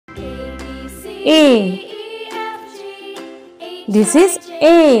A. This is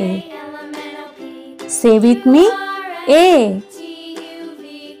A. Say with me, A.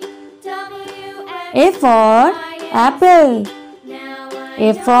 A for apple.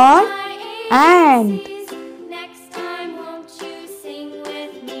 A for ant.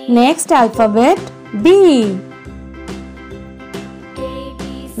 Next alphabet, B.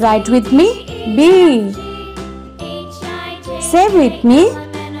 Write with me, B. Say with me,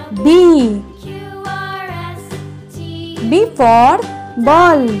 B. B for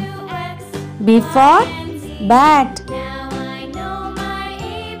ball. B for bat.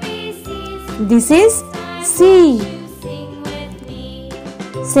 This is C.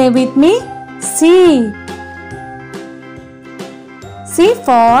 Say with me, C. C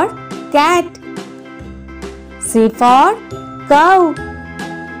for cat. C for cow.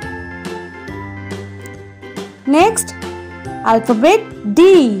 Next, alphabet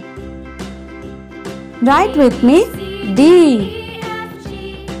D. Write with me, D.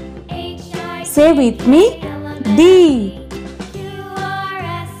 Say with me, D.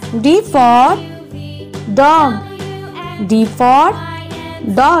 D for dog. D for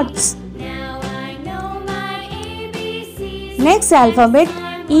dots. Next alphabet,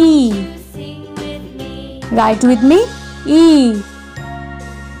 E. Write with me, E.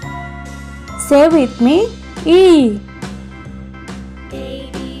 Say with me, E.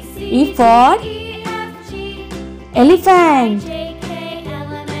 E for elephant.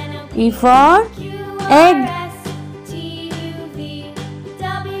 E for egg.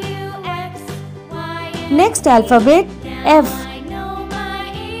 Next alphabet, F.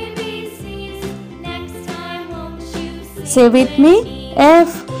 Say with me,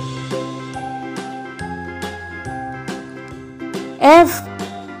 F. F.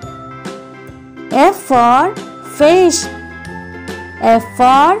 F for fish. F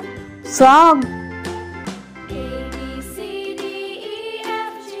for frog.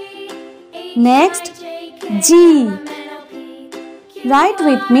 Next, G. Write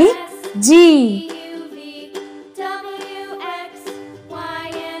with me, G.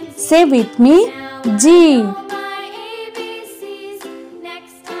 Say with me, G.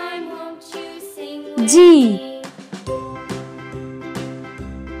 G.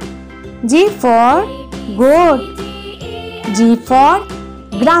 G for goat. G for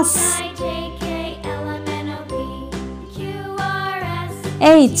grass.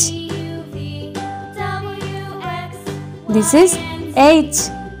 H. This is H.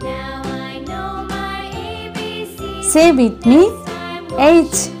 Say with me,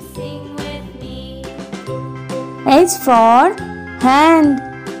 H. H for hand.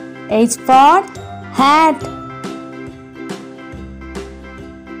 H for hat.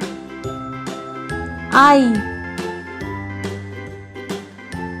 I.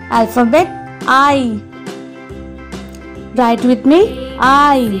 Alphabet I. Write with me,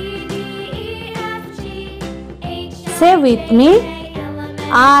 I. Say with me,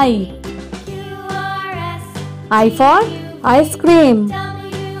 I. I for ice cream.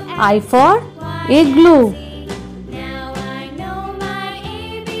 I for igloo.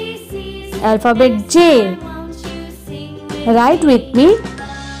 Alphabet J. Write with me,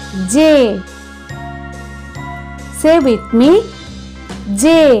 J. Say with me,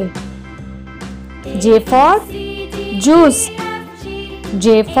 J. J for juice.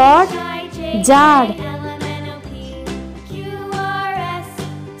 J for jar.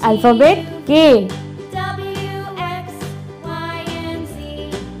 Alphabet K.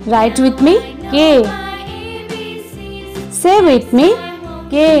 Write with me, K. Say with me,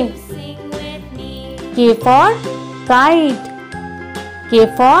 K. K for kite. K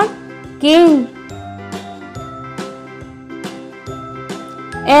for king.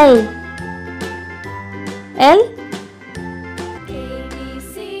 L. L.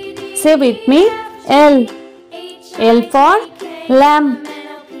 Say with me, L. L for lamp.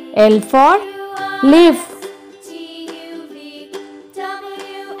 L for leaf.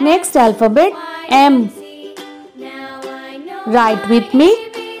 Next alphabet M. Write with me,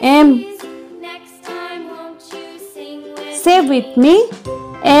 M. Say with me,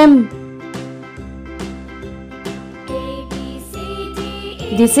 M.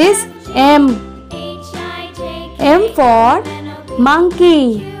 This is M. M for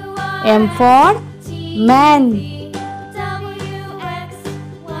monkey. M for man.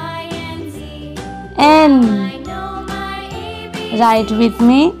 N. Write with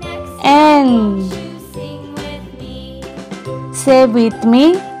me, N. Say with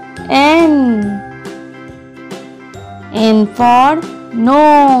me, N. N for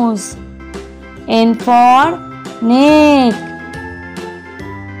nose. N for neck.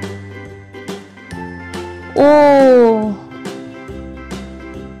 O.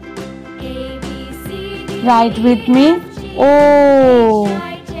 Write with me. O.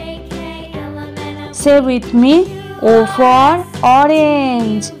 Say with me. O for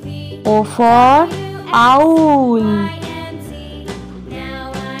orange. O for owl.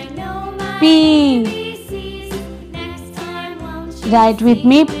 P. Write with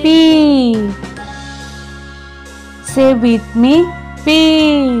me. P. Say with me.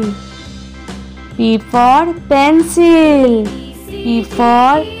 P. P for pencil. P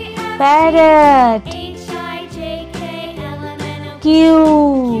for parrot.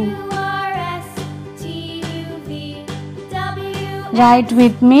 Q. Write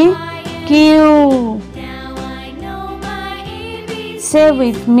with me. Q. Say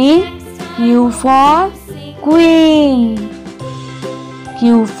with me. Q for queen.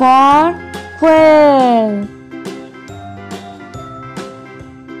 Q for quail.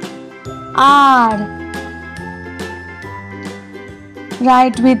 R.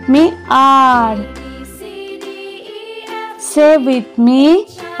 Write with me. R. Say with me.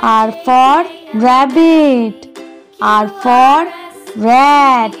 R for rabbit. R for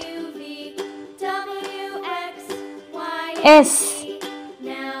rat. S.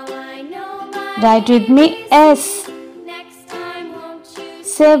 Write with me. S.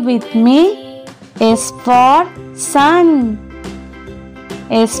 Say with me. S for sun.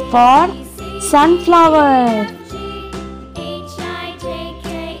 S for sunflower.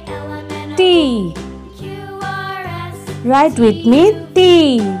 T. Write with me.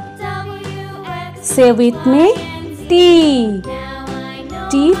 T. Say with me. T.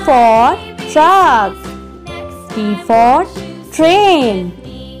 T for truck. T for train.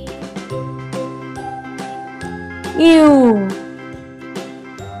 U.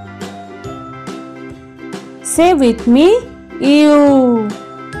 Say with me. U.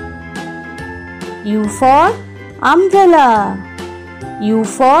 U for umbrella. U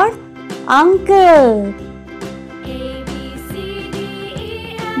for uncle.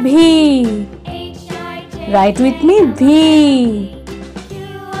 V. Write with me. V.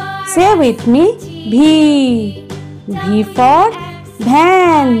 Say with me. V. V for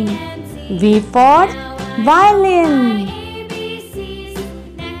van. V for violin.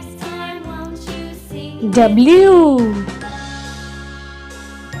 W.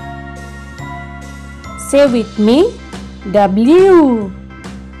 Say with me. W.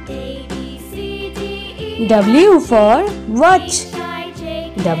 W for watch.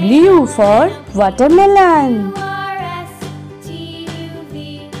 W for watermelon.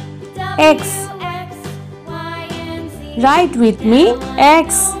 X. Write with me.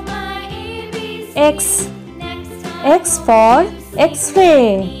 X. X. X for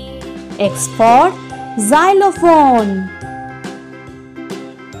X-ray. X for xylophone.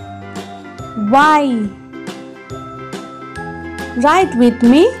 Y. Write with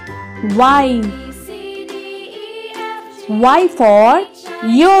me. Y. Y for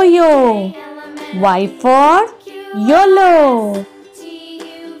yo-yo. Y for YOLO.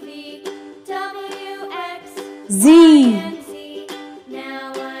 Z.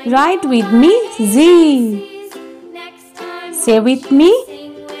 Write with me. Z. Say with me.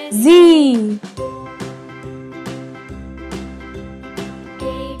 Z.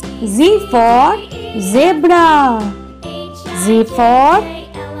 Z for zebra. Z for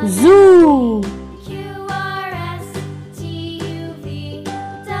zoo.